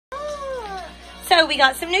So we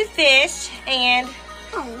got some new fish, and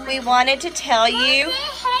we wanted to tell you.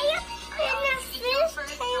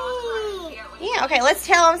 Yeah, okay, let's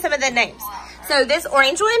tell them some of the names. So this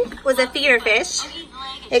orange one was a feeder fish.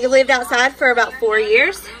 It lived outside for about 4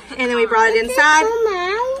 years, and then we brought it inside.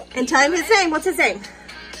 And tell him his name. What's his name?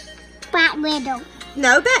 Batman.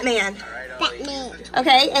 No, Batman. Batman.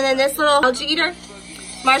 Okay, and then this little algae eater,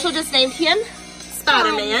 Marshall just named him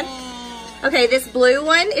Spider-Man. Okay, this blue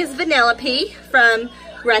one is Vanellope from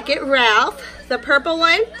Wreck-It Ralph. The purple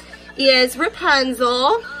one is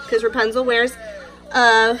Rapunzel, because Rapunzel wears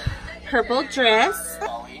a purple dress.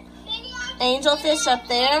 Angelfish up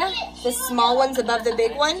there. The small one's above the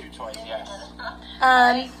big one.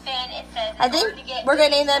 I think we're going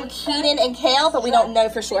to name them Keenan and Kale, but we don't know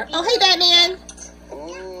for sure. Oh, hey, Batman.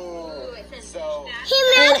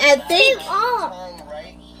 And I think...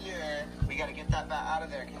 Right here. We got to get that bat out of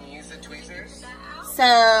there. Can you use the tweezers?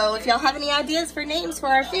 So, if y'all have any ideas for names for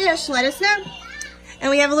our fish, let us know. And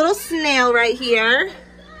we have a little snail right here.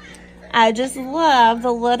 I just love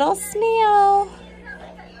the little snail.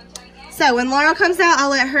 So, when Laura comes out, I'll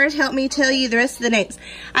let her help me tell you the rest of the names.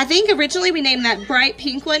 I think originally we named that bright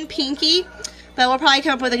pink one Pinky, but we'll probably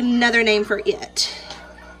come up with another name for it.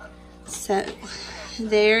 So,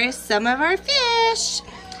 there is some of our fish.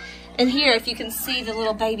 And here, if you can see the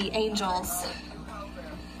little baby angels.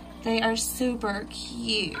 They are super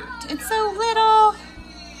cute. It's so little.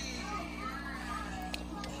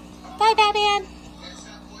 Bye, Batman.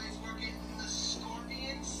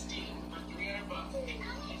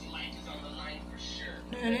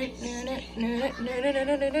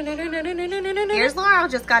 Here's Laurel,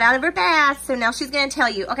 just got out of her bath, so now she's going to tell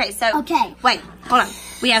you. Okay, so. Okay. Wait, hold on.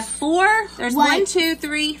 We have 4. There's 1, 2,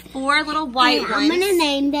 3, 4 little white ones. I'm going to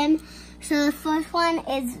name them. So the first one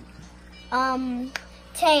is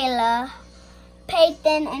Taylor,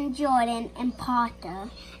 Peyton, and Jordan, and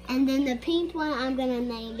Potter. And then the pink one I'm going to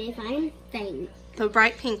name if I'm faint. The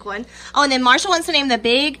bright pink one. Oh, and then Marshall wants to name the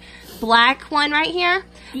big black one right here.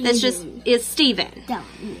 That's just is Steven. Yeah.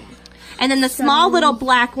 And then the small little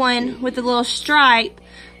black one with the little stripe.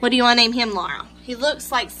 What do you want to name him, Laura? He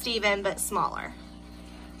looks like Steven, but smaller.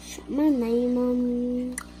 I'm going to name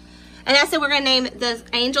him... And I said we're going to name the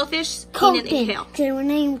angelfish Keenan and Kale. Okay, we'll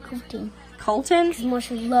name Colton. Colton? Because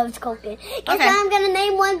Marshall loves Colton. Okay. I'm going to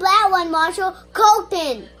name one black one, Marshall.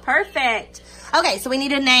 Colton. Perfect. Okay, so we need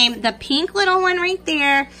to name the pink little one right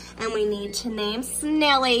there. And we need to name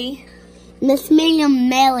Snelly. Let's name him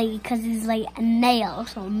Melly because it's like a nail,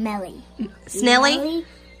 so Melly. Snelly?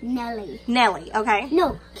 Nelly. Nelly, okay.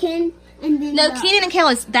 No, Ken and then... No, Keenan and Kale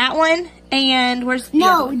is that one. And where's the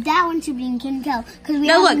other one? That one should be in Ken and Kale.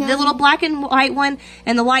 No, look, the little black and white one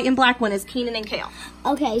and the white and black one is Keenan and Kale.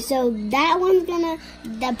 Okay, so that one's gonna...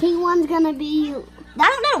 The pink one's gonna be... I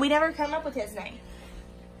don't know. We never come up with his name.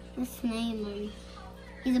 Let's name him.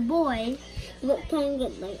 He's a boy. Look, trying to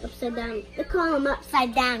get like upside down. They call him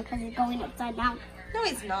upside down because he's going upside down. No,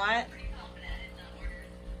 he's not.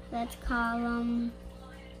 Let's call him...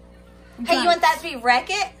 Hey, you want that to be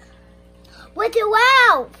Wreck-It? What's it?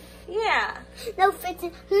 Wow! Yeah. No,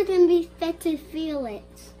 who can be Fitz Felix?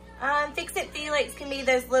 Fix-It Felix can be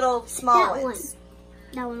those little small ones.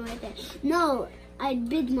 That one right there. No, I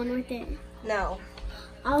big one right there. No.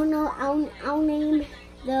 I'll name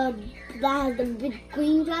that has the big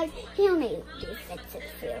green guys. He'll name it Fitz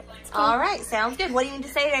Felix. All right, sounds good. What do you need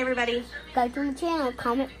to say to everybody? Go to my channel,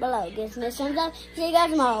 comment below, give me a thumbs up. See you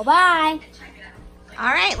guys tomorrow. Bye.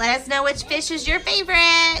 All right, let us know which fish is your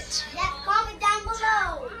favorite. Yeah, comment down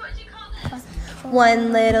below.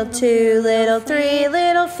 1 little, 2 little, 3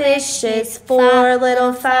 little fishes, 4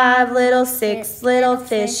 little, 5 little, 6 little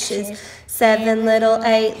fishes, 7 little,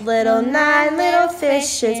 8 little, 9 little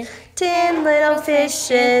fishes, 10 little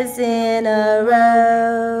fishes in a row.